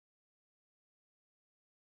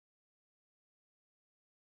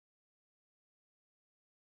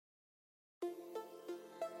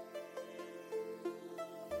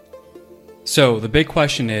So the big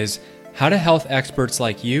question is, how do health experts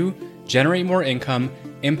like you generate more income,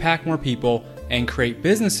 impact more people, and create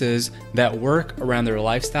businesses that work around their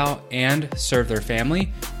lifestyle and serve their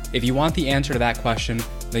family? If you want the answer to that question,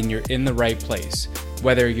 then you're in the right place.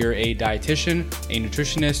 Whether you're a dietitian, a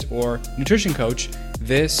nutritionist, or nutrition coach,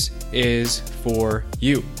 this is for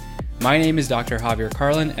you. My name is Dr. Javier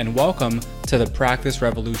Carlin, and welcome to the Practice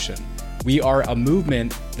Revolution. We are a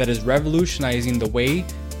movement that is revolutionizing the way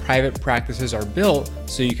private practices are built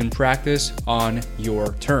so you can practice on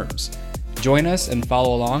your terms. Join us and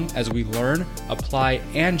follow along as we learn, apply,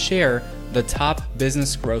 and share the top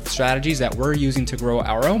business growth strategies that we're using to grow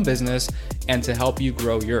our own business and to help you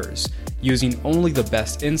grow yours, using only the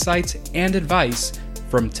best insights and advice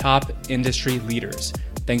from top industry leaders.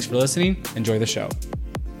 Thanks for listening. Enjoy the show.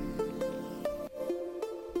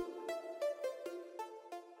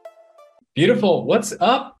 Beautiful. What's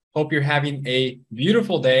up? Hope you're having a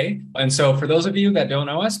beautiful day. And so for those of you that don't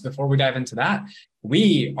know us, before we dive into that,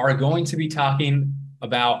 we are going to be talking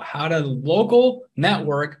about how to local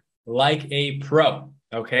network like a pro.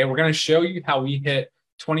 Okay. We're going to show you how we hit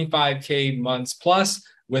 25K months plus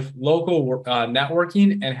with local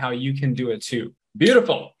networking and how you can do it too.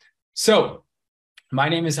 Beautiful. So my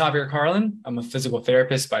name is Javier Carlin. I'm a physical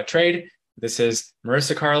therapist by trade. This is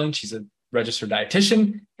Marissa Carlin. She's a registered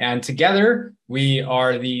dietitian. And together we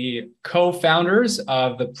are the co-founders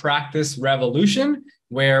of the Practice Revolution,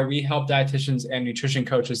 where we help dietitians and nutrition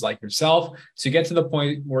coaches like yourself to get to the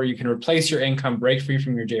point where you can replace your income, break free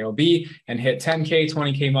from your JOB, and hit 10K,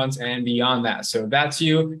 20K months and beyond that. So if that's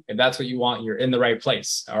you, if that's what you want, you're in the right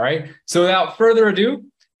place. All right. So without further ado,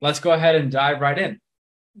 let's go ahead and dive right in.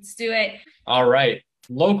 Let's do it. All right.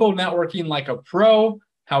 Local networking like a pro,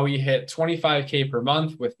 how we hit 25K per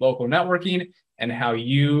month with local networking, and how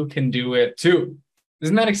you can do it too.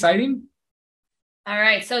 Isn't that exciting? All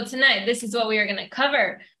right. So tonight, this is what we are going to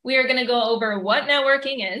cover. We are going to go over what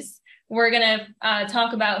networking is. We're going to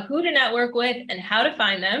talk about who to network with and how to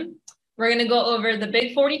find them. We're going to go over the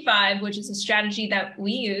Big 45, which is a strategy that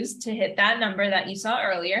we use to hit that number that you saw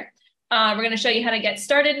earlier. We're going to show you how to get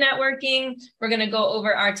started networking. We're going to go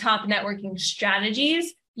over our top networking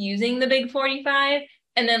strategies using the Big 45.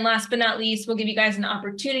 And then last but not least, we'll give you guys an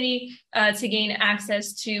opportunity to gain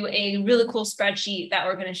access to a really cool spreadsheet that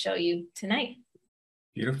we're going to show you tonight.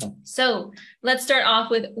 Beautiful. So let's start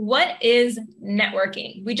off with what is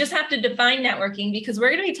networking? We just have to define networking because we're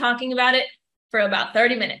going to be talking about it for about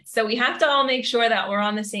 30 minutes. So we have to all make sure that we're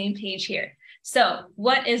on the same page here. So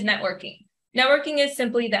what is networking? Networking is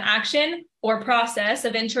simply the action or process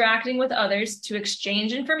of interacting with others to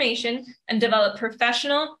exchange information and develop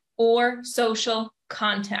professional or social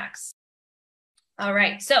contacts. All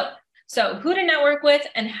right. So who to network with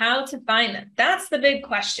and how to find them? That's the big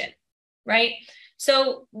question, right?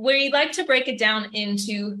 So we like to break it down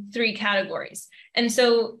into three categories. And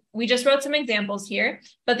so we just wrote some examples here,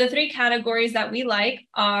 but the three categories that we like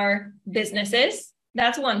are businesses.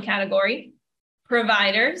 That's one category.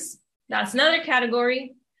 Providers. That's another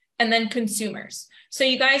category. And then consumers. So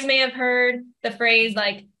you guys may have heard the phrase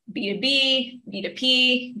like B2B,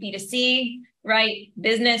 B2P, B2C, right?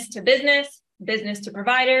 Business to business, business to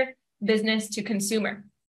provider, business to consumer.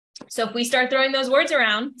 So if we start throwing those words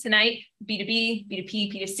around tonight, B2B,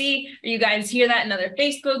 B2P, B2C, or you guys hear that in other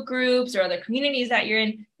Facebook groups or other communities that you're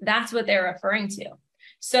in, that's what they're referring to.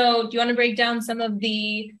 So do you want to break down some of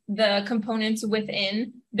the components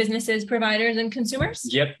within businesses, providers, and consumers?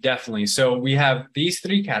 Yep, definitely. So we have these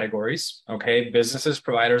three categories, okay? Businesses,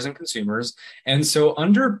 providers, and consumers. And so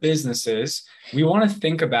under businesses, we want to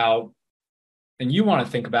think about, and you want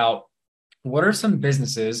to think about, what are some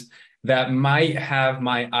businesses that might have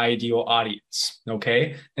my ideal audience,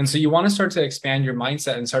 okay? And so you want to start to expand your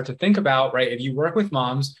mindset and start to think about, right, if you work with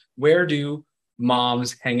moms, where do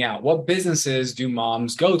moms hang out? What businesses do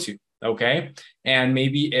moms go to? Okay. And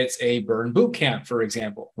maybe it's a burn boot camp, for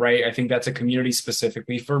example, right? I think that's a community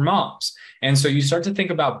specifically for moms. And so you start to think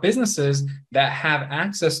about businesses that have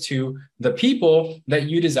access to the people that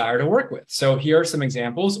you desire to work with. So here are some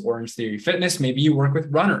examples. Orange Theory Fitness, maybe you work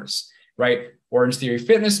with runners, right? Orange Theory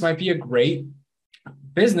Fitness might be a great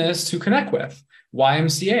business to connect with.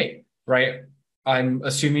 YMCA, right? I'm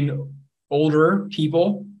assuming elderly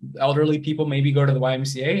people maybe go to the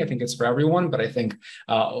YMCA. I think it's for everyone, but I think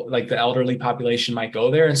like the elderly population might go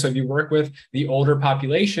there. And so if you work with the older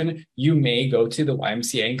population, you may go to the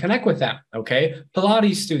YMCA and connect with them. Okay.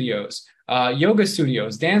 Pilates studios, yoga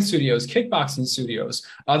studios, dance studios, kickboxing studios,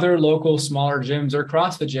 other local smaller gyms or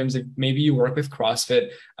CrossFit gyms. If maybe you work with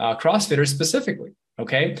CrossFitters specifically.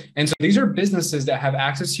 Okay. And so these are businesses that have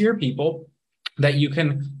access to your people that you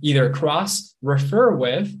can either cross refer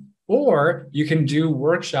with, or you can do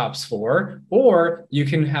workshops for, or you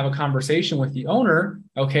can have a conversation with the owner,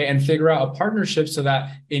 okay, and figure out a partnership so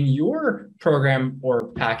that in your program or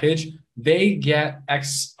package, they get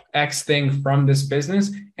X thing from this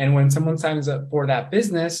business. And when someone signs up for that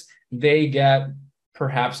business, they get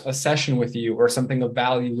perhaps a session with you or something of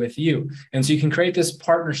value with you. And so you can create this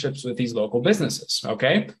partnerships with these local businesses.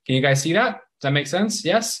 Okay. Can you guys see that? Does that make sense?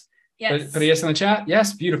 Yes. Yes. Put a yes in the chat.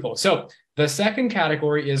 Yes. Beautiful. So the second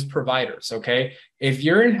category is providers. Okay. If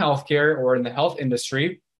you're in healthcare or in the health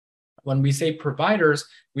industry, when we say providers,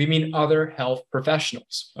 we mean other health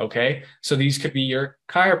professionals, okay? So these could be your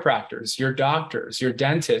chiropractors, your doctors, your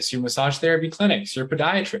dentists, your massage therapy clinics, your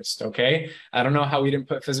podiatrists, okay? I don't know how we didn't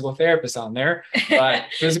put physical therapists on there, but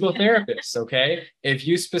physical therapists, okay? If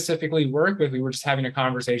you specifically work with, we were just having a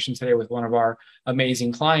conversation today with one of our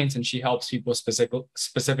amazing clients, and she helps people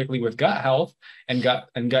specifically with gut health and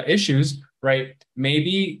gut issues, right?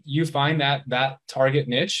 Maybe you find that target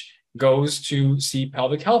niche goes to see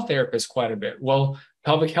pelvic health therapists quite a bit. Well,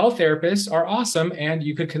 pelvic health therapists are awesome, and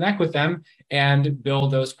you could connect with them and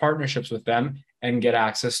build those partnerships with them and get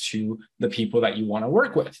access to the people that you want to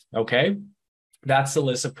work with. Okay. That's the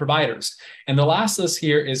list of providers. And the last list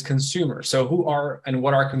here is consumers. So who are and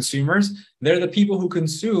what are consumers? They're the people who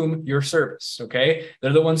consume your service. Okay.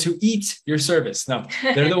 They're the ones who eat your service. No,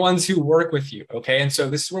 they're the ones who work with you. Okay. And so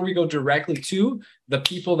this is where we go directly to the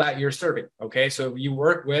people that you're serving. Okay. So if you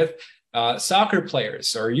work with soccer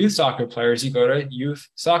players or youth soccer players, you go to youth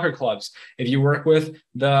soccer clubs. If you work with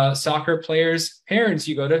the soccer players' parents,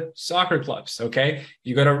 you go to soccer clubs. Okay.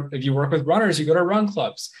 If you work with runners, you go to run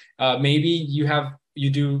clubs. Maybe you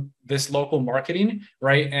do this local marketing,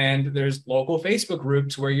 right? And there's local Facebook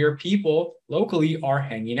groups where your people locally are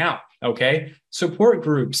hanging out. Okay. Support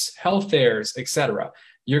groups, health fairs, etc.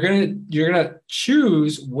 You're gonna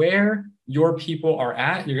choose where your people are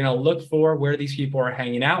at. You're gonna look for where these people are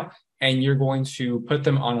hanging out, and you're going to put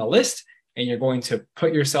them on a list, and you're going to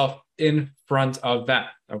put yourself in front of them,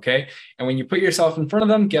 okay? And when you put yourself in front of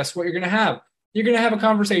them, guess what you're going to have? You're going to have a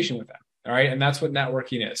conversation with them, all right? And that's what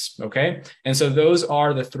networking is, okay? And so those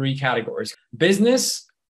are the three categories: business,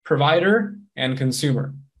 provider, and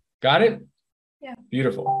consumer. Got it? Yeah.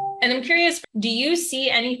 Beautiful. And I'm curious, do you see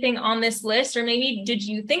anything on this list, or maybe did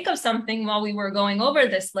you think of something while we were going over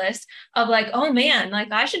this list of like, oh man,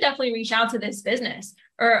 like I should definitely reach out to this business?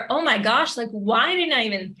 Or, oh my gosh, like, why didn't I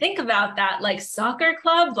even think about that? Like soccer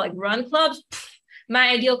clubs, like run clubs, my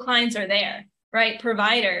ideal clients are there, right?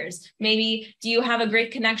 Providers. Maybe do you have a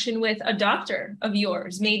great connection with a doctor of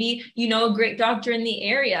yours? Maybe you know a great doctor in the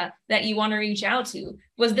area that you want to reach out to.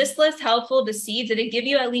 Was this list helpful to see? Did it give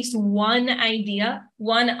you at least one idea,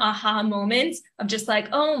 one aha moment of just like,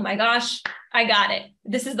 oh my gosh, I got it.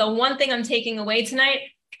 This is the one thing I'm taking away tonight.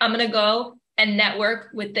 I'm going to go and network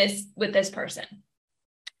with this person.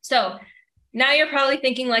 So now you're probably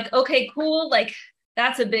thinking like, okay, cool. Like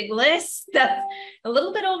that's a big list. That's a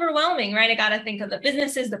little bit overwhelming, right? I got to think of the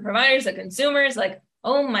businesses, the providers, the consumers, like,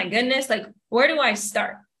 oh my goodness, like where do I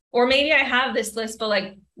start? Or maybe I have this list, but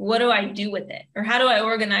like, what do I do with it? Or how do I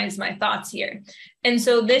organize my thoughts here? And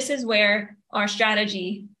so this is where our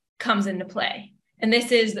strategy comes into play. And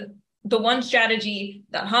this is the one strategy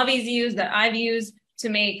that Javi's used, that I've used, to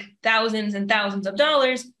make thousands and thousands of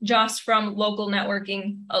dollars just from local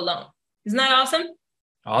networking alone. Isn't that awesome?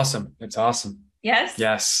 Awesome. It's awesome. Yes?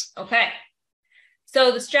 Yes. Okay.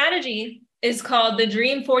 So the strategy is called the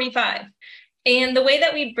Dream 45. And the way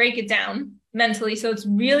that we break it down mentally, so it's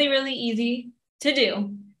really, really easy to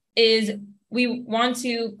do, is we want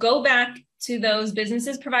to go back to those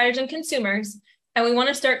businesses, providers, and consumers, and we want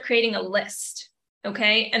to start creating a list.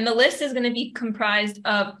 Okay. And the list is going to be comprised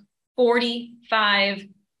of 45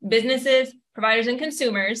 businesses, providers, and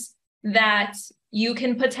consumers that you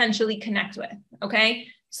can potentially connect with. Okay.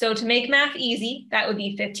 So to make math easy, that would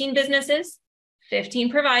be 15 businesses, 15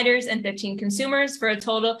 providers, and 15 consumers for a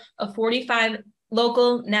total of 45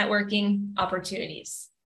 local networking opportunities.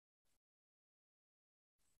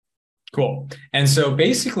 Cool. And so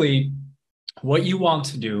basically what you want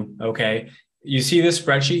to do, okay, you see this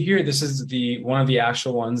spreadsheet here. This is one of the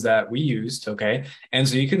actual ones that we used, okay? And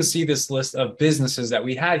so you can see this list of businesses that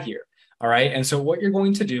we had here, all right? And so what you're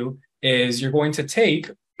going to do is you're going to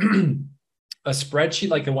take a spreadsheet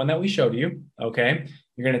like the one that we showed you, okay?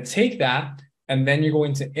 You're going to take that, and then you're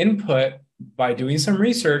going to input, by doing some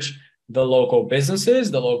research, the local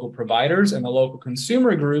businesses, the local providers, and the local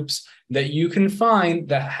consumer groups that you can find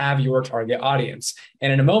that have your target audience.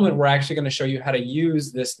 And in a moment, we're actually going to show you how to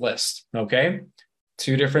use this list, okay?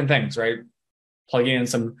 Two different things, right? plugging in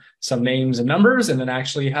some names and numbers, and then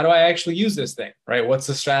actually, how do I actually use this thing, right? What's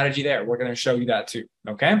the strategy there? We're going to show you that too,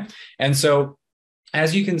 okay? And so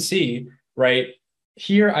as you can see, right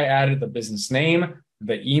here, I added the business name,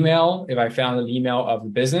 the email, if I found an email of the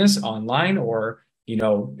business online or,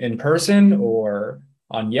 in person or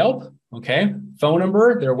on Yelp, okay? Phone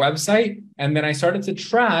number, their website, and then I started to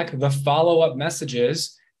track the follow-up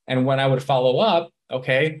messages and when I would follow up,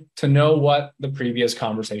 okay, to know what the previous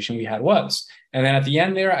conversation we had was. And then at the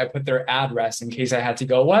end there, I put their address in case I had to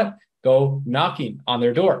go knocking on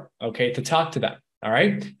their door, okay, to talk to them. All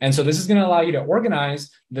right. And so this is going to allow you to organize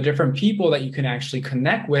the different people that you can actually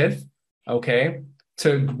connect with, okay,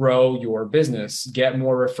 to grow your business, get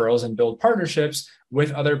more referrals and build partnerships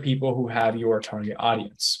with other people who have your target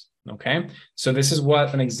audience. Okay. So this is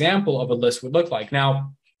what an example of a list would look like.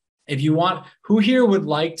 Now, if you want, who here would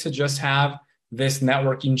like to just have this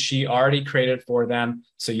networking sheet already created for them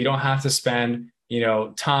so you don't have to spend,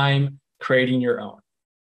 time creating your own?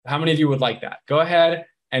 How many of you would like that? Go ahead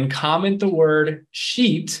and comment the word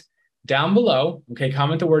sheet down below. Okay,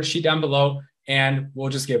 comment the word sheet down below and we'll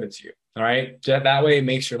just give it to you. All right, that way it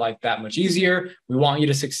makes your life that much easier. We want you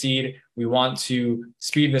to succeed. We want to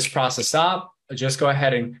speed this process up. Just go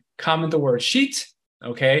ahead and comment the word sheet,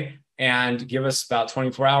 okay, and give us about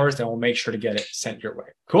 24 hours, then we'll make sure to get it sent your way.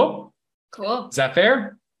 Cool? Cool. Is that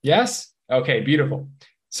fair? Yes? Okay, beautiful.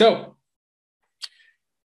 So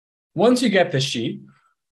once you get this sheet,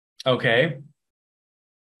 okay,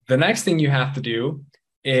 the next thing you have to do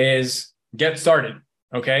is get started,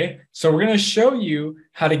 okay? So we're going to show you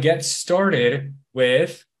how to get started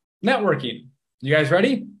with networking. You guys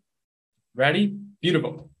ready? Ready?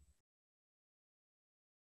 Beautiful.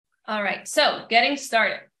 All right, so getting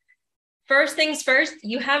started. First things first,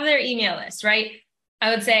 you have their email list, right? I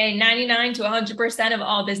would say 99 to 100% of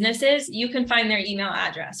all businesses, you can find their email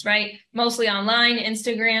address, right? Mostly online,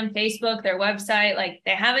 Instagram, Facebook, their website, like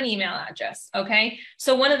they have an email address, okay?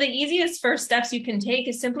 So one of the easiest first steps you can take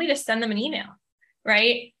is simply to send them an email,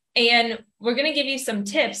 right? And we're gonna give you some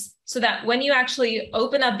tips so that when you actually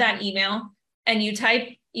open up that email and you type,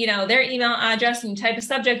 their email address and you type a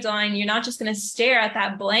subject line, you're not just gonna stare at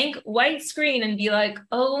that blank white screen and be like,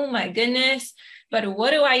 oh my goodness, but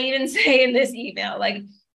what do I even say in this email? Like,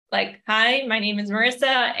 hi, my name is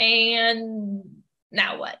Marissa, and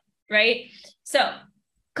now what, right? So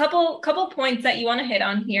couple points that you want to hit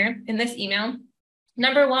on here in this email.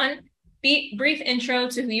 Number one, brief intro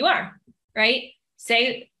to who you are, right?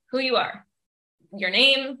 Say who you are, your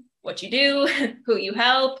name, what you do, who you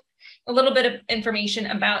help, a little bit of information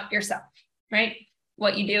about yourself, right?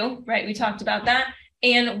 What you do, right? We talked about that,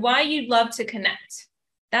 and why you'd love to connect.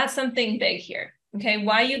 That's something big here. Okay,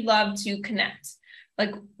 why you'd love to connect.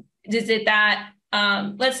 Like, is it that,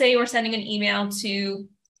 let's say we're sending an email to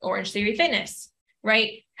Orange Theory Fitness,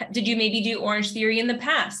 right? Did you maybe do Orange Theory in the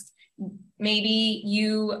past? Maybe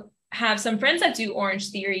you have some friends that do Orange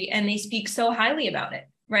Theory and they speak so highly about it,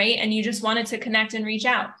 right? And you just wanted to connect and reach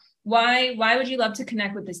out. Why would you love to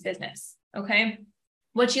connect with this business? Okay,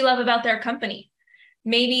 what you love about their company.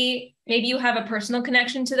 Maybe you have a personal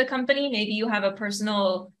connection to the company. Maybe you have a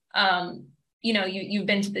personal, you've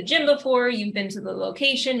been to the gym before, you've been to the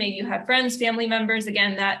location, maybe you have friends, family members,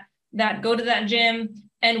 again, that go to that gym.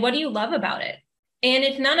 And what do you love about it? And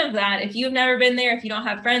if none of that, if you've never been there, if you don't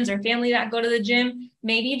have friends or family that go to the gym,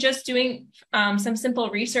 maybe just doing some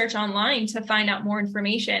simple research online to find out more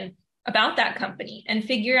information about that company and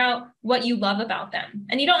figure out what you love about them.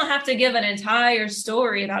 And you don't have to give an entire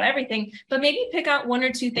story about everything, but maybe pick out one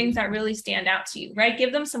or two things that really stand out to you, right?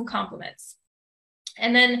 Give them some compliments.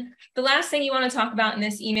 And then the last thing you want to talk about in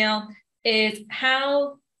this email is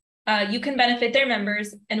how you can benefit their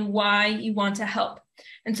members and why you want to help.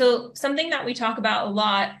 And so something that we talk about a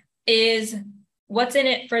lot is what's in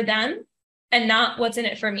it for them and not what's in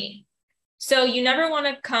it for me. So you never want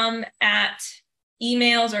to come at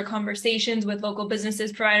emails or conversations with local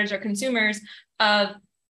businesses, providers, or consumers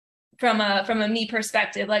from a me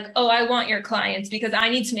perspective, like, oh, I want your clients because I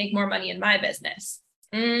need to make more money in my business.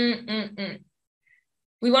 We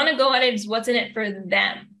want to go at it as what's in it for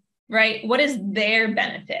them, right? What is their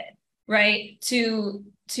benefit, right? To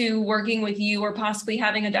working with you or possibly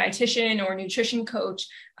having a dietitian or nutrition coach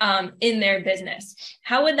in their business.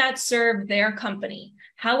 How would that serve their company?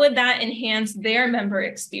 How would that enhance their member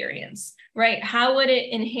experience, right? How would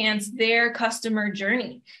it enhance their customer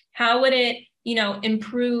journey? How would it,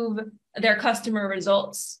 improve their customer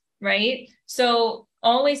results, right? So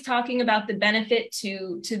always talking about the benefit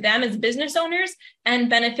to them as business owners and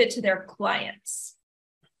benefit to their clients.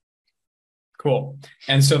 Cool.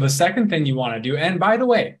 And so the second thing you want to do, and by the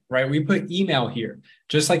way, right, we put email here.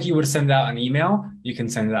 Just like you would send out an email, you can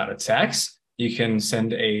send out a text. You can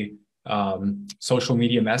send a social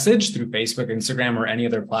media message through Facebook, Instagram, or any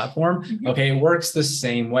other platform. Mm-hmm. Okay, it works the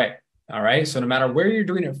same way. All right. So no matter where you're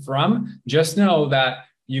doing it from, just know that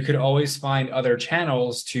you could always find other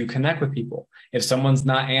channels to connect with people. If someone's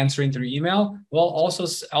not answering through email, well, also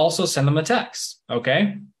send them a text.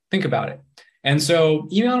 Okay, think about it. And so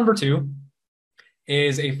email number 2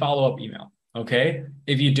 is a follow-up email. Okay,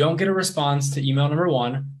 if you don't get a response to email number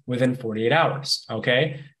 1 within 48 hours,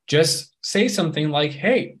 okay, just say something like,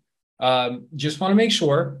 hey, just want to make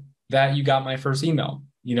sure that you got my first email.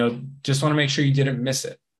 Just want to make sure you didn't miss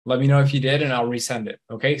it. Let me know if you did and I'll resend it.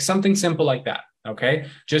 Okay, something simple like that. Okay,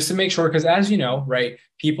 just to make sure, because as you know, right,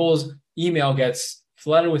 people's email gets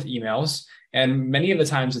flooded with emails, and many of the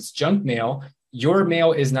times it's junk mail. Your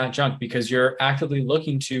mail is not junk because you're actively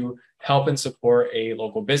looking to help and support a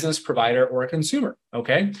local business, provider, or a consumer.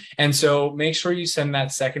 Okay, and so make sure you send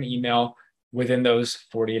that second email within those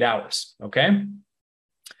 48 hours. Okay.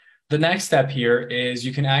 The next step here is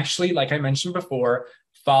you can actually, like I mentioned before,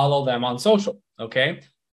 follow them on social. Okay.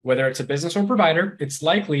 Whether it's a business or provider, it's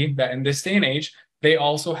likely that in this day and age, they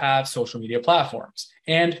also have social media platforms.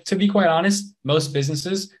 And to be quite honest, most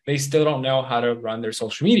businesses, they still don't know how to run their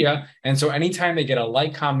social media. And so anytime they get a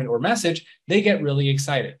like, comment, or message, they get really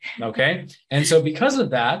excited. Okay. And so because of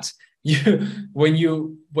that, when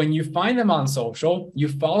you find them on social, you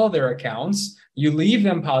follow their accounts, you leave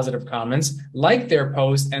them positive comments, like their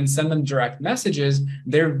posts, and send them direct messages,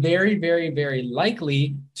 they're very, very, very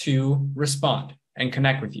likely to respond and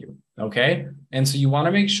connect with you. Okay. And so you want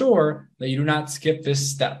to make sure that you do not skip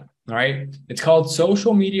this step. All right. It's called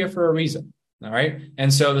social media for a reason. All right.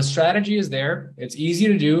 And so the strategy is there. It's easy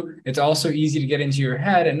to do. It's also easy to get into your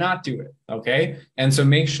head and not do it. Okay. And so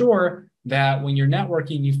make sure that when you're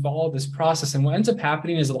networking, you follow this process. And what ends up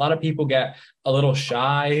happening is a lot of people get a little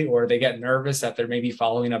shy or they get nervous that they're maybe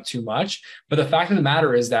following up too much. But the fact of the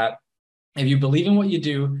matter is that if you believe in what you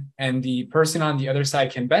do and the person on the other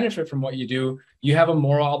side can benefit from what you do, you have a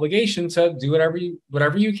moral obligation to do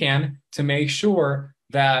whatever you can to make sure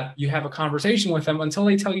that you have a conversation with them until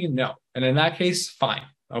they tell you no. And in that case, fine.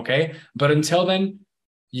 Okay. But until then,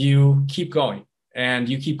 you keep going, and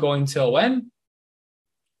you keep going till when?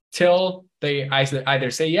 Till they either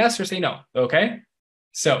say yes or say no. Okay.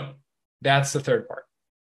 So that's the third part.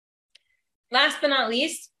 Last but not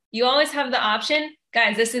least, you always have the option.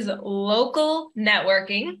 Guys, this is local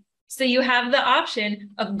networking. So you have the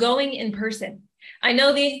option of going in person. I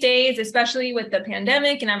know these days, especially with the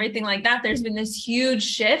pandemic and everything like that, there's been this huge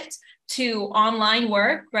shift to online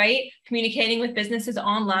work, right? Communicating with businesses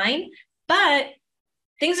online, but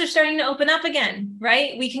things are starting to open up again,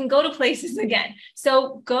 right? We can go to places again.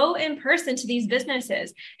 So go in person to these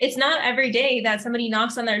businesses. It's not every day that somebody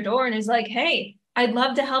knocks on their door and is like, hey, I'd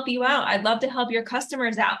love to help you out. I'd love to help your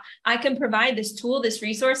customers out. I can provide this tool, this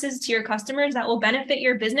resources to your customers that will benefit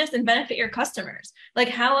your business and benefit your customers. Like,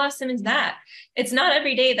 how awesome is that? It's not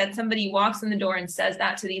every day that somebody walks in the door and says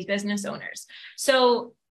that to these business owners.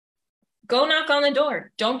 So go knock on the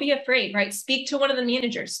door. Don't be afraid, right? Speak to one of the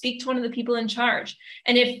managers, speak to one of the people in charge.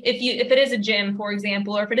 And if it is a gym, for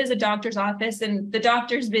example, or if it is a doctor's office and the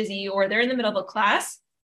doctor's busy or they're in the middle of a class,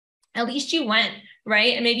 at least you went,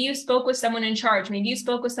 right? And maybe you spoke with someone in charge. Maybe you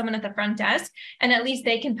spoke with someone at the front desk, and at least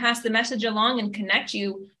they can pass the message along and connect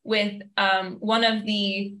you with one of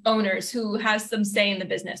the owners who has some say in the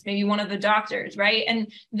business, maybe one of the doctors, right? And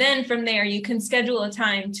then from there, you can schedule a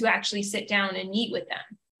time to actually sit down and meet with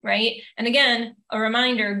them, right? And again, a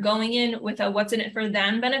reminder, going in with a what's in it for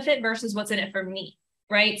them benefit versus what's in it for me,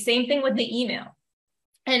 right? Same thing with the email.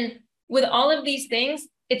 And with all of these things,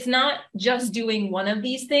 it's not just doing one of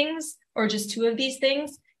these things or just two of these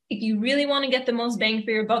things. If you really want to get the most bang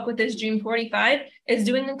for your buck with this Dream 45, is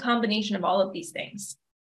doing a combination of all of these things,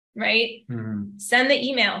 right? Mm-hmm. Send the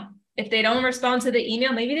email. If they don't respond to the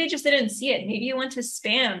email, maybe they just didn't see it. Maybe it went to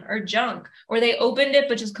spam or junk, or they opened it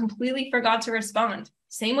but just completely forgot to respond.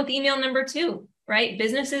 Same with email number 2, right?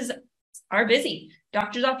 Businesses are busy.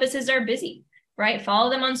 Doctors' offices are busy, right? Follow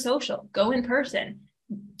them on social. Go in person.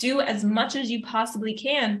 Do as much as you possibly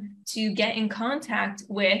can to get in contact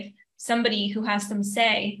with somebody who has some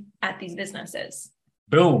say at these businesses.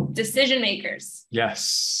 Boom. Decision makers.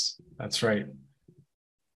 Yes, that's right.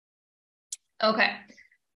 Okay.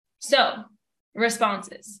 So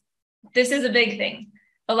responses. This is a big thing.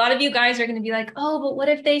 A lot of you guys are going to be like, oh, but what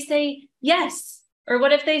if they say yes? Or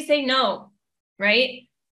what if they say no, right?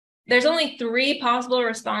 There's only 3 possible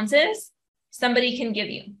responses somebody can give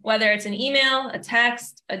you, whether it's an email, a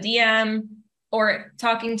text, a DM, or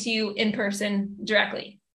talking to you in person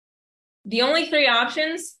directly. The only three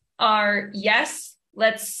options are yes,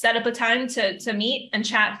 let's set up a time to meet and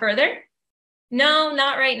chat further. No,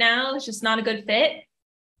 not right now. It's just not a good fit.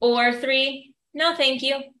 Or three, no, thank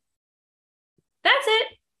you. That's it.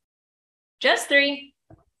 Just three.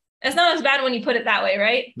 It's not as bad when you put it that way,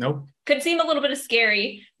 right? Nope. Could seem a little bit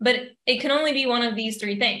scary, but it can only be one of these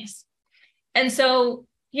three things. And so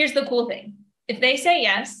here's the cool thing. If they say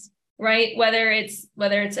yes, right, whether it's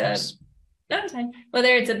a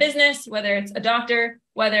business, whether it's a doctor,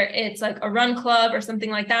 whether it's like a run club or something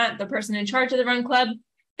like that, the person in charge of the run club,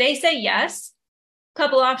 they say yes,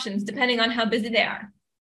 couple options depending on how busy they are.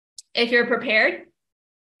 If you're prepared,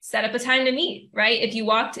 set up a time to meet, right? If you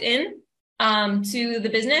walked in to the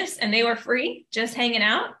business and they were free, just hanging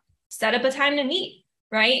out, set up a time to meet,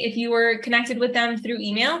 right? If you were connected with them through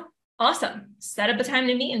email, awesome. Set up a time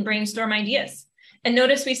to meet and brainstorm ideas. And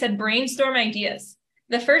notice we said brainstorm ideas.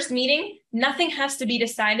 The first meeting, nothing has to be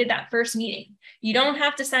decided that first meeting. You don't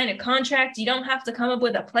have to sign a contract. You don't have to come up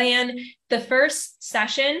with a plan. The first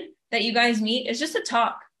session that you guys meet is just a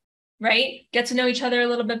talk, right? Get to know each other a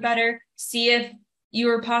little bit better. See if you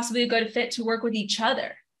are possibly a good fit to work with each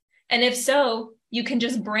other. And if so, you can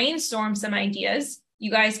just brainstorm some ideas. You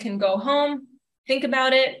guys can go home, think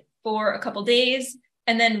about it for a couple days,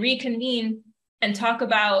 and then reconvene and talk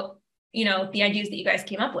about, the ideas that you guys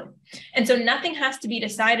came up with. And so nothing has to be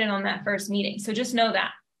decided on that first meeting. So just know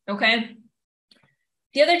that, okay?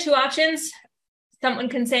 The other two options, someone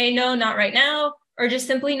can say, no, not right now, or just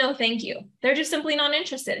simply no, thank you. They're just simply not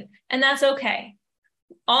interested. And that's okay.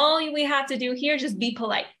 All we have to do here is just be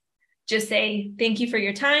polite. Just say, thank you for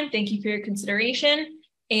your time. Thank you for your consideration,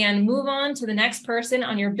 and move on to the next person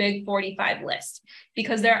on your big 45 list,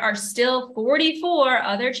 because there are still 44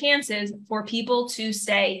 other chances for people to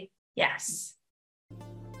say yes.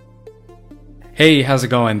 Hey, how's it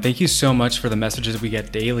going? Thank you so much for the messages we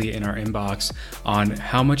get daily in our inbox on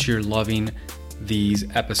how much you're loving these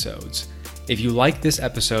episodes. If you like this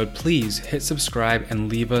episode, please hit subscribe and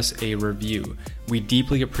leave us a review. We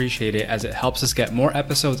deeply appreciate it, as it helps us get more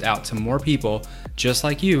episodes out to more people just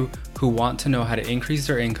like you who want to know how to increase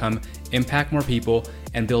their income, impact more people,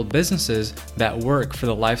 and build businesses that work for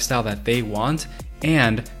the lifestyle that they want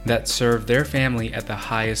and that serve their family at the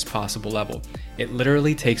highest possible level. It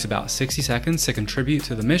literally takes about 60 seconds to contribute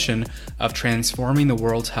to the mission of transforming the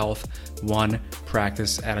world's health one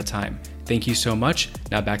practice at a time. Thank you so much.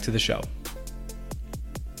 Now back to the show.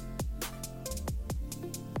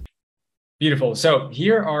 Beautiful. So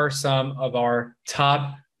here are some of our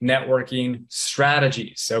top networking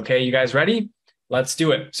strategies. Okay, you guys ready? Let's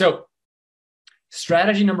do it. So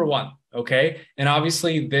strategy number one, okay? And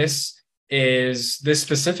obviously this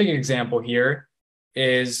specific example here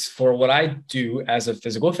is for what I do as a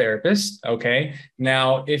physical therapist, okay?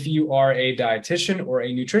 Now, if you are a dietitian or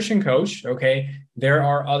a nutrition coach, okay, there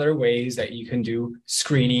are other ways that you can do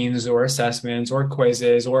screenings or assessments or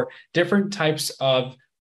quizzes or different types of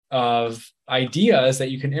ideas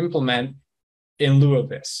that you can implement in lieu of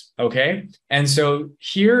this, okay? And so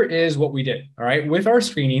here is what we did, all right? With our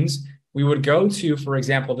screenings, we would go to, for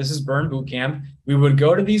example, this is Burn Bootcamp. We would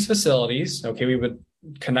go to these facilities, okay? We would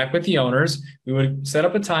connect with the owners. We would set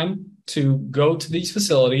up a time to go to these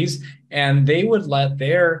facilities, and they would let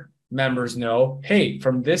their members know, hey,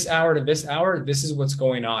 from this hour to this hour, this is what's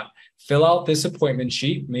going on. Fill out this appointment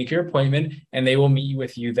sheet, make your appointment, and they will meet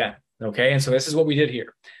with you then, okay? And so this is what we did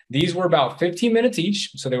here. These were about 15 minutes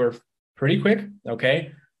each, so they were pretty quick,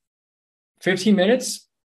 okay? 15 minutes,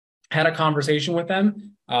 had a conversation with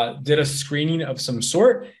them, did a screening of some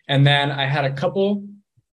sort, and then I had a couple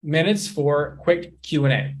minutes for quick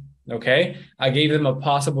Q&A, okay? I gave them a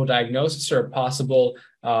possible diagnosis or a possible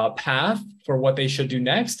path for what they should do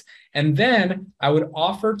next, and then I would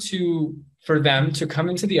offer for them to come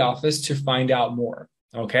into the office to find out more,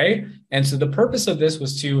 okay? And so the purpose of this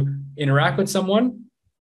was to interact with someone,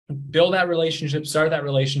 build that relationship, start that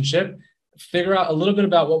relationship, figure out a little bit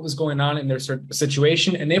about what was going on in their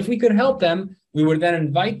situation. And if we could help them, we would then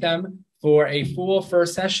invite them for a full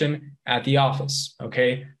first session at the office.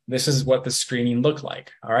 Okay. This is what the screening looked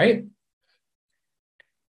like. All right.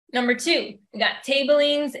 Number two, we got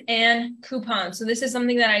tablings and coupons. So this is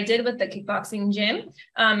something that I did with the kickboxing gym.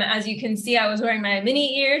 As you can see, I was wearing my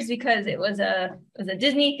mini ears because it was a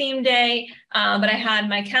Disney themed day. But I had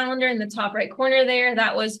my calendar in the top right corner there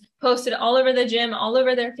that was posted all over the gym, all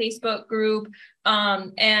over their Facebook group.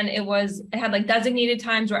 And it had like designated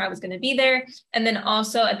times where I was going to be there. And then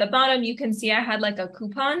also at the bottom, you can see I had like a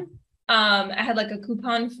coupon. I had like a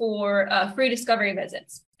coupon for free discovery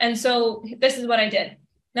visits. And so this is what I did.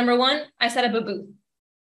 Number one, I set up a booth.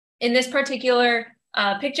 In this particular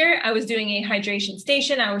picture, I was doing a hydration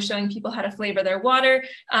station. I was showing people how to flavor their water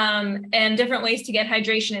and different ways to get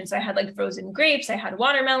hydration. And so I had like frozen grapes, I had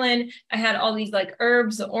watermelon, I had all these like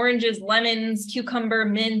herbs, oranges, lemons, cucumber,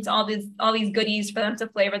 mint, all these goodies for them to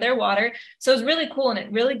flavor their water. So it was really cool. And it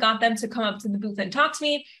really got them to come up to the booth and talk to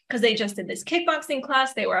me because they just did this kickboxing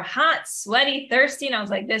class. They were hot, sweaty, thirsty. And I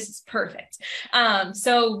was like, this is perfect.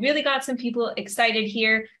 So really got some people excited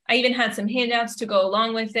here. I even had some handouts to go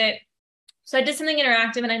along with it. So I did something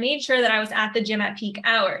interactive and I made sure that I was at the gym at peak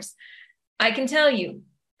hours. I can tell you,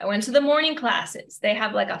 I went to the morning classes. They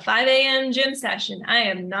have like a 5 a.m. gym session. I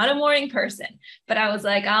am not a morning person, but I was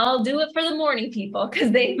like, I'll do it for the morning people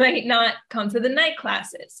because they might not come to the night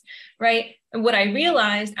classes, right? And what I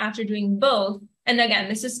realized after doing both, and again,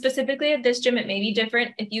 this is specifically at this gym, it may be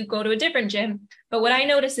different if you go to a different gym, but what I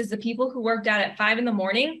noticed is the people who worked out at 5 in the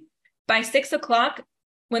morning, by 6 o'clock,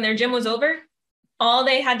 when their gym was over, all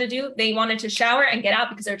they had to do, they wanted to shower and get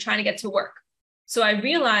out because they're trying to get to work. So I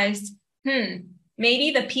realized,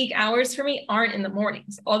 maybe the peak hours for me aren't in the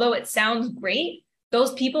mornings. Although it sounds great,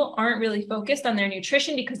 those people aren't really focused on their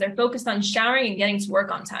nutrition because they're focused on showering and getting to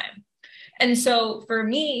work on time. And so for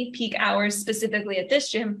me, peak hours specifically at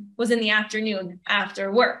this gym was in the afternoon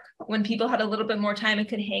after work when people had a little bit more time and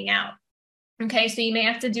could hang out. Okay, so you may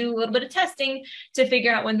have to do a little bit of testing to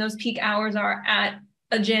figure out when those peak hours are at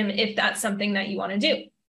a gym if that's something that you want to do.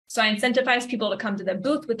 So I incentivized people to come to the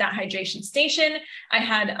booth with that hydration station. I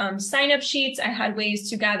had sign-up sheets. I had ways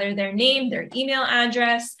to gather their name, their email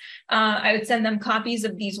address. I would send them copies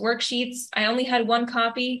of these worksheets. I only had one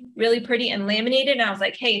copy, really pretty and laminated. And I was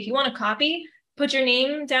like, hey, if you want a copy, put your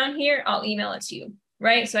name down here. I'll email it to you,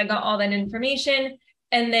 right? So I got all that information.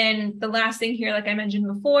 And then the last thing here, like I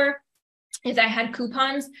mentioned before, is I had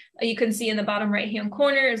coupons. You can see in the bottom right-hand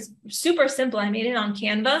corner is super simple. I made it on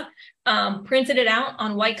Canva, printed it out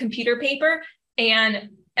on white computer paper, and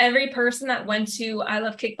every person that went to I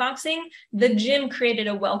Love Kickboxing, the gym created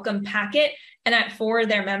a welcome packet and for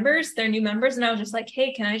their members, their new members. And I was just like,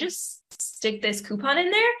 hey, can I just stick this coupon in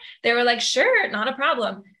there? They were like, sure, not a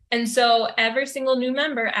problem. And so every single new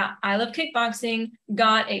member at I Love Kickboxing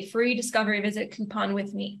got a free discovery visit coupon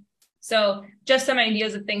with me. So just some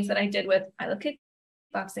ideas of things that I did with I Love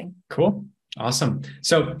Kickboxing. Cool. Awesome.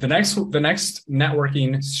 So the next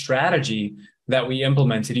networking strategy that we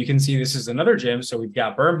implemented, you can see this is another gym. So we've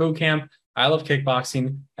got Burn Bootcamp, I Love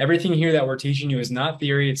Kickboxing. Everything here that we're teaching you is not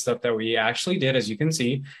theory. It's stuff that we actually did, as you can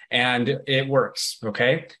see, and it works.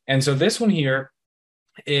 Okay. And so this one here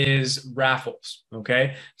is raffles.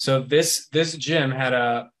 Okay. So this gym had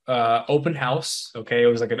a open house. Okay. It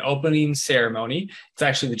was like an opening ceremony. It's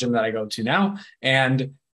actually the gym that I go to now.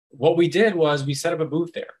 And what we did was we set up a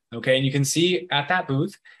booth there. Okay. And you can see at that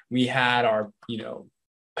booth, we had our,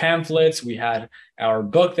 pamphlets. We had our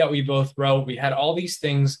book that we both wrote. We had all these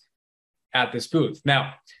things at this booth.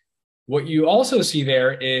 Now, what you also see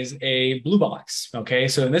there is a blue box. Okay.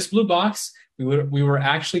 So in this blue box, we were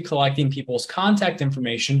actually collecting people's contact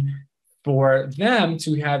information for them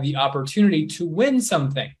to have the opportunity to win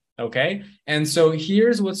something. Okay. And so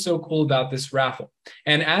here's what's so cool about this raffle.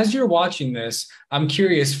 And as you're watching this, I'm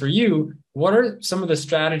curious for you, what are some of the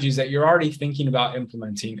strategies that you're already thinking about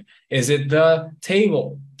implementing? Is it the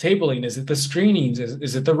tabling? Is it the screenings?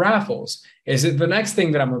 Is it the raffles? Is it the next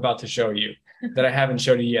thing that I'm about to show you that I haven't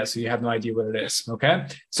showed you yet? So you have no idea what it is. Okay.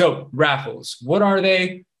 So raffles, what are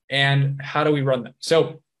they and how do we run them?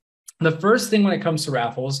 So the first thing when it comes to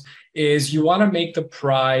raffles is you want to make the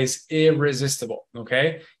prize irresistible,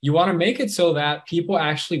 okay? You want to make it so that people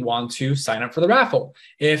actually want to sign up for the raffle.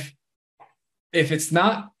 If it's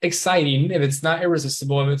not exciting, if it's not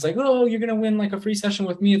irresistible, if it's like, oh, you're going to win like a free session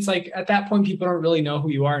with me, it's like at that point, people don't really know who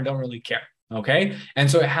you are and don't really care, okay? And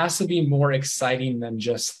so it has to be more exciting than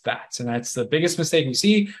just that. And that's the biggest mistake we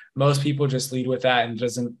see. Most people just lead with that and it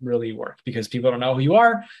doesn't really work because people don't know who you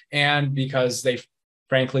are and because they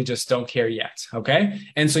frankly just don't care yet, okay?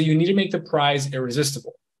 And so you need to make the prize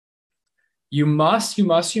irresistible. You must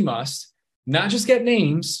not just get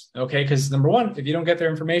names, okay? Because number one, if you don't get their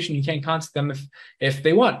information, you can't contact them if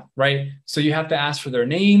they want, right? So you have to ask for their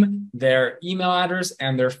name, their email address,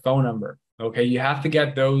 and their phone number, okay? You have to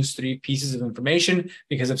get those 3 pieces of information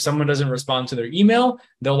because if someone doesn't respond to their email,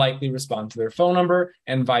 they'll likely respond to their phone number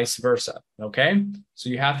and vice versa, okay? So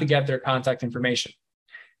you have to get their contact information.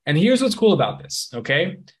 And here's what's cool about this,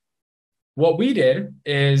 okay? What we did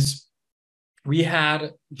is we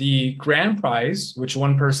had the grand prize, which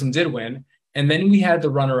one person did win, and then we had the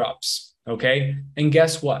runner-ups, okay? And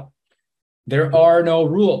guess what? There are no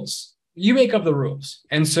rules. You make up the rules.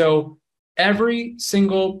 And so every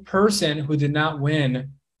single person who did not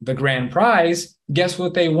win the grand prize, guess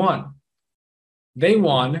what they won? They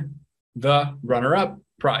won the runner-up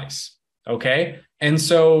prize. Okay. And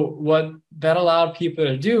so what that allowed people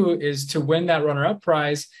to do is to win that runner-up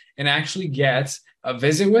prize and actually get a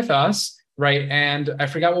visit with us, right? And I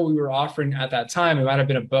forgot what we were offering at that time. It might have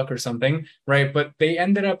been a book or something, right? But they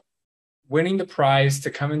ended up winning the prize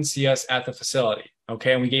to come and see us at the facility.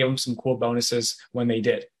 Okay. And we gave them some cool bonuses when they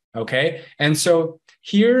did. Okay. And so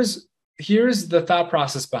here's the thought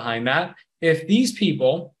process behind that. If these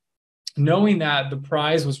people, knowing that the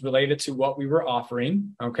prize was related to what we were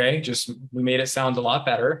offering, okay, just we made it sound a lot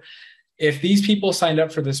better. If these people signed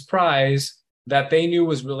up for this prize that they knew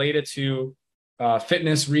was related to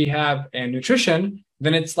fitness, rehab, and nutrition,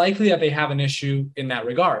 then it's likely that they have an issue in that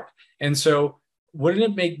regard. And so wouldn't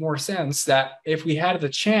it make more sense that if we had the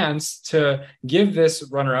chance to give this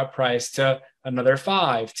runner-up prize to another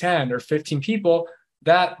 5, 10, or 15 people,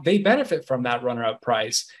 that they benefit from that runner-up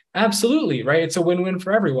prize? Absolutely, right? It's a win-win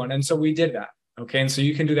for everyone. And so we did that. Okay. And so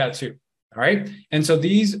you can do that too. All right. And so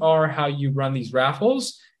these are how you run these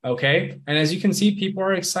raffles. Okay. And as you can see, people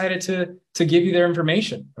are excited to give you their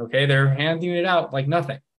information. Okay. They're handing it out like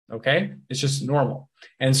nothing. Okay. It's just normal.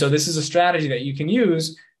 And so this is a strategy that you can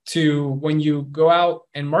use to, when you go out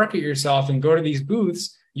and market yourself and go to these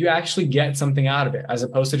booths, you actually get something out of it, as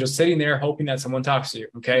opposed to just sitting there hoping that someone talks to you.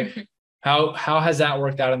 Okay. How has that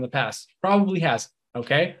worked out in the past? Probably hasn't.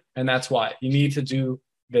 Okay. And that's why you need to do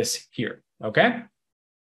this here. Okay.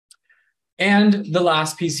 And the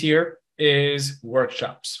last piece here is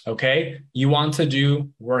workshops. Okay. You want to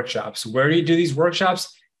do workshops. Where do you do these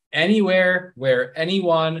workshops? Anywhere where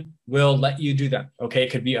anyone will let you do them. Okay.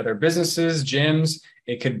 It could be other businesses, gyms.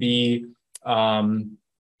 It could be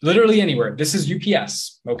literally anywhere. This is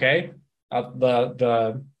UPS. Okay.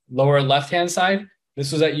 The lower left-hand side.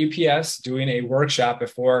 This was at UPS doing a workshop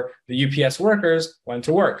before the UPS workers went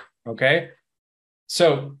to work. Okay.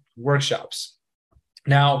 So workshops.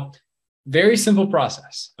 Now, very simple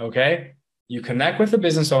process. Okay. You connect with the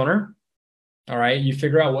business owner. All right. You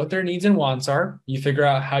figure out what their needs and wants are. You figure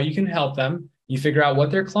out how you can help them. You figure out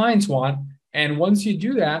what their clients want. And once you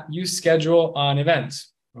do that, you schedule an event.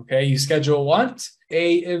 Okay. You schedule what?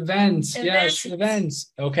 A event. Yes,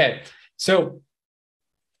 events. Okay. So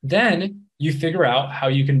then you figure out how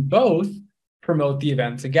you can both promote the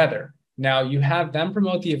event together. Now you have them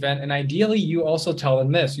promote the event, and ideally you also tell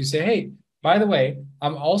them this. You say, hey, by the way,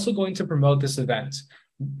 I'm also going to promote this event.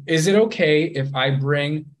 Is it okay if I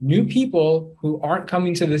bring new people who aren't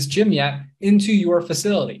coming to this gym yet into your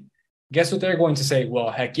facility? Guess what they're going to say? Well,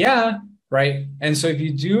 heck yeah, right? And so if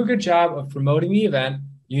you do a good job of promoting the event,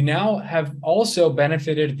 you now have also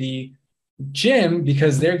benefited the gym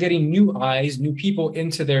because they're getting new eyes, new people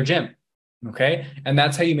into their gym. Okay. And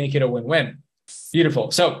that's how you make it a win-win. Beautiful.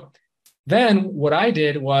 So then what I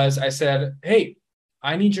did was I said, hey,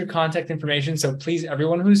 I need your contact information. So please,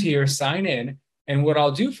 everyone who's here, sign in. And what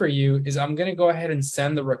I'll do for you is I'm going to go ahead and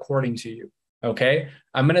send the recording to you. Okay.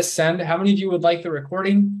 I'm going to send, how many of you would like the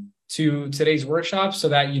recording to today's workshop so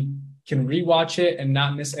that you can rewatch it and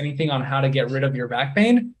not miss anything on how to get rid of your back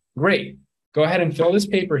pain? Great. Go ahead and fill this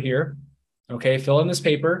paper here. Okay. Fill in this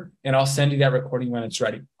paper and I'll send you that recording when it's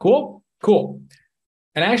ready. Cool. Cool.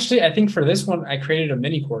 And actually, I think for this one, I created a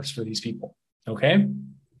mini course for these people. Okay.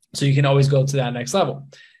 So you can always go to that next level.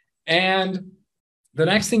 And the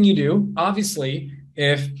next thing you do, obviously,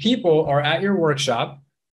 if people are at your workshop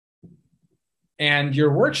and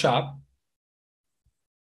your workshop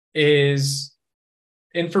is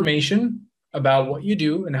information about what you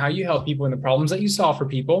do and how you help people and the problems that you solve for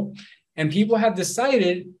people, and people have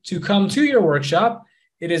decided to come to your workshop,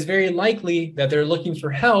 it is very likely that they're looking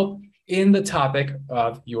for help in the topic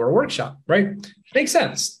of your workshop, right? Makes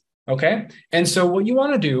sense. Okay. And so what you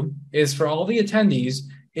want to do is for all the attendees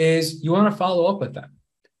is you want to follow up with them.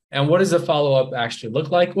 And what does the follow-up actually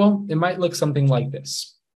look like? Well, it might look something like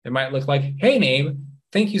this. It might look like, hey, Naeem,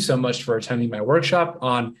 thank you so much for attending my workshop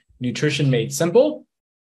on Nutrition Made Simple.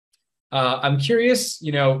 I'm curious,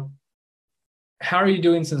 how are you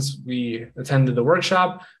doing since we attended the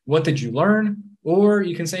workshop? What did you learn? Or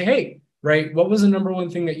you can say, hey, right, what was the number one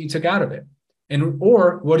thing that you took out of it?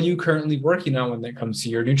 Or what are you currently working on when it comes to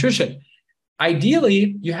your nutrition?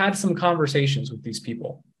 Ideally, you had some conversations with these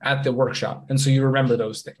people at the workshop. And so you remember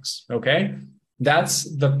those things, okay? That's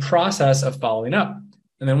the process of following up.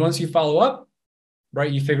 And then once you follow up,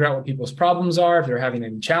 right, you figure out what people's problems are, if they're having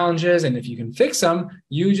any challenges, and if you can fix them,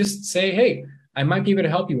 you just say, hey, I might be able to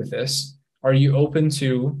help you with this. Are you open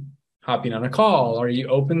to hopping on a call? Are you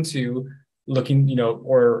open to looking,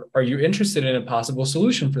 or are you interested in a possible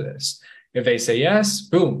solution for this? If they say yes,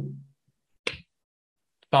 boom,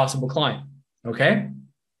 possible client, okay?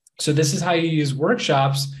 So this is how you use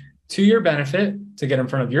workshops to your benefit to get in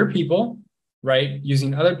front of your people, right?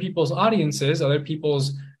 Using other people's audiences, other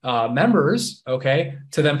people's members, okay,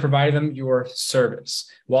 to then provide them your service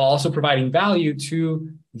while also providing value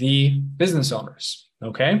to the business owners,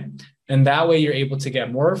 okay? And that way you're able to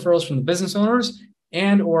get more referrals from the business owners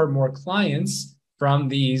and or more clients from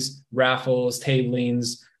these raffles,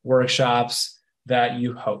 tablings, workshops that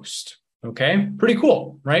you host, okay? Pretty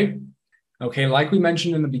cool, right? Okay, like we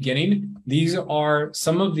mentioned in the beginning, these are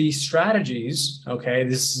some of the strategies, okay?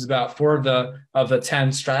 This is about 4 of the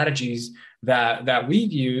 10 strategies that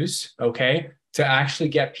we've used, okay, to actually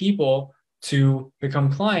get people to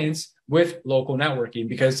become clients with local networking,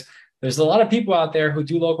 because there's a lot of people out there who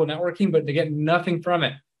do local networking, but they get nothing from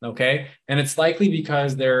it, okay? And it's likely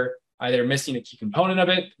because they're either missing a key component of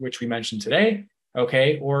it, which we mentioned today,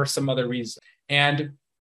 okay, or some other reason. And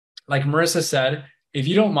like Marissa said, if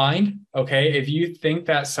you don't mind, okay, if you think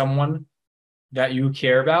that someone that you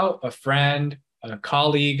care about, a friend, a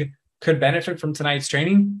colleague, could benefit from tonight's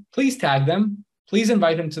training, please tag them. Please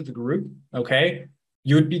invite them to the group, okay?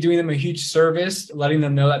 You would be doing them a huge service, letting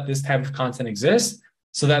them know that this type of content exists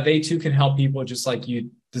so that they too can help people just like you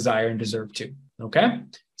desire and deserve to, okay?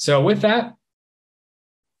 So with that,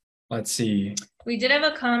 let's see. We did have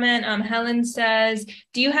a comment. Helen says,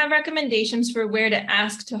 do you have recommendations for where to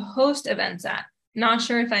ask to host events at? Not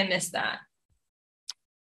sure if I missed that.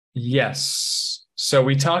 Yes. So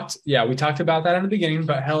we talked about that in the beginning,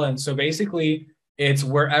 but Helen, so basically it's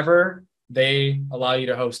wherever they allow you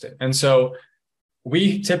to host it. And so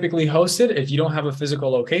we typically host it if you don't have a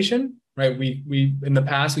physical location, right? We in the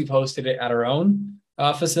past, we've hosted it at our own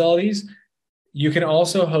facilities. You can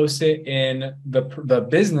also host it in the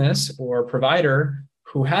business or provider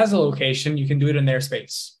who has a location. You can do it in their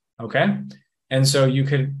space, okay? And so you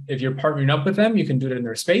could, if you're partnering up with them, you can do it in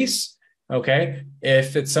their space, okay?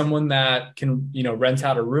 If it's someone that can, rent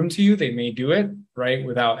out a room to you, they may do it, right,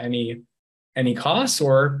 without any costs,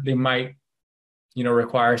 or they might,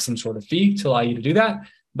 require some sort of fee to allow you to do that.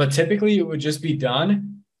 But typically it would just be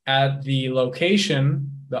done at the location,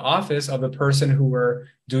 the office of the person who we're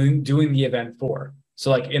doing the event for. So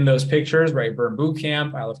like in those pictures, right, Burn Boot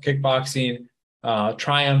Camp, I Love Kickboxing,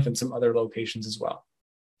 Triumph, and some other locations as well.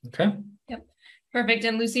 Okay. Yep. Perfect.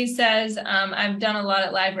 And Lucy says, I've done a lot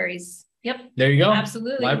at libraries. Yep. There you go.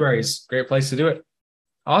 Absolutely. Libraries, great place to do it.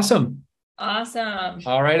 Awesome.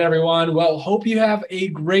 All right, everyone. Well, hope you have a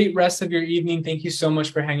great rest of your evening. Thank you so much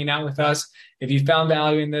for hanging out with us. If you found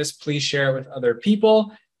value in this, please share it with other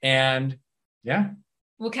people. And yeah.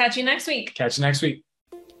 We'll catch you next week.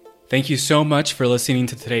 Thank you so much for listening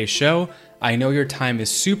to today's show. I know your time is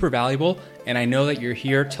super valuable, and I know that you're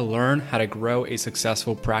here to learn how to grow a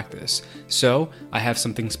successful practice. So I have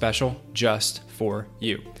something special just for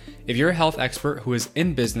you. If you're a health expert who is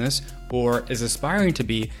in business or is aspiring to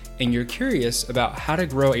be, and you're curious about how to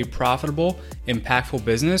grow a profitable, impactful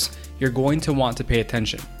business, you're going to want to pay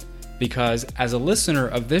attention. Because as a listener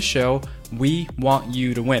of this show, we want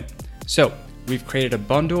you to win. So we've created a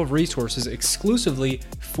bundle of resources exclusively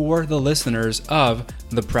for the listeners of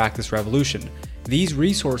The Practice Revolution. These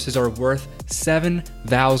resources are worth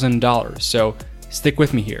 $7,000. So stick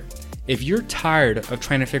with me here. If you're tired of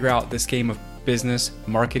trying to figure out this game of business,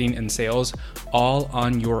 marketing, and sales all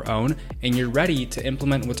on your own, and you're ready to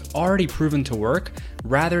implement what's already proven to work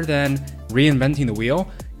rather than reinventing the wheel,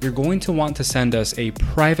 you're going to want to send us a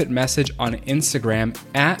private message on Instagram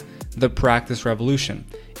at The Practice Revolution,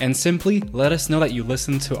 and simply let us know that you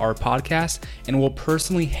listened to our podcast, and we'll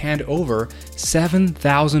personally hand over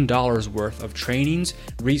 $7,000 worth of trainings,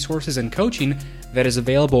 resources, and coaching that is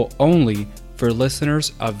available only for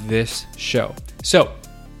listeners of this show. So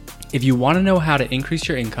if you want to know how to increase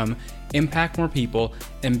your income, impact more people,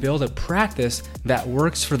 and build a practice that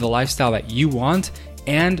works for the lifestyle that you want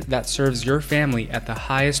and that serves your family at the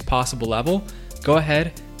highest possible level, go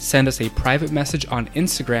ahead, send us a private message on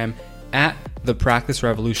Instagram at The Practice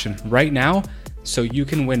Revolution right now so you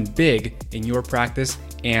can win big in your practice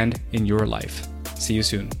and in your life. See you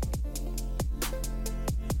soon.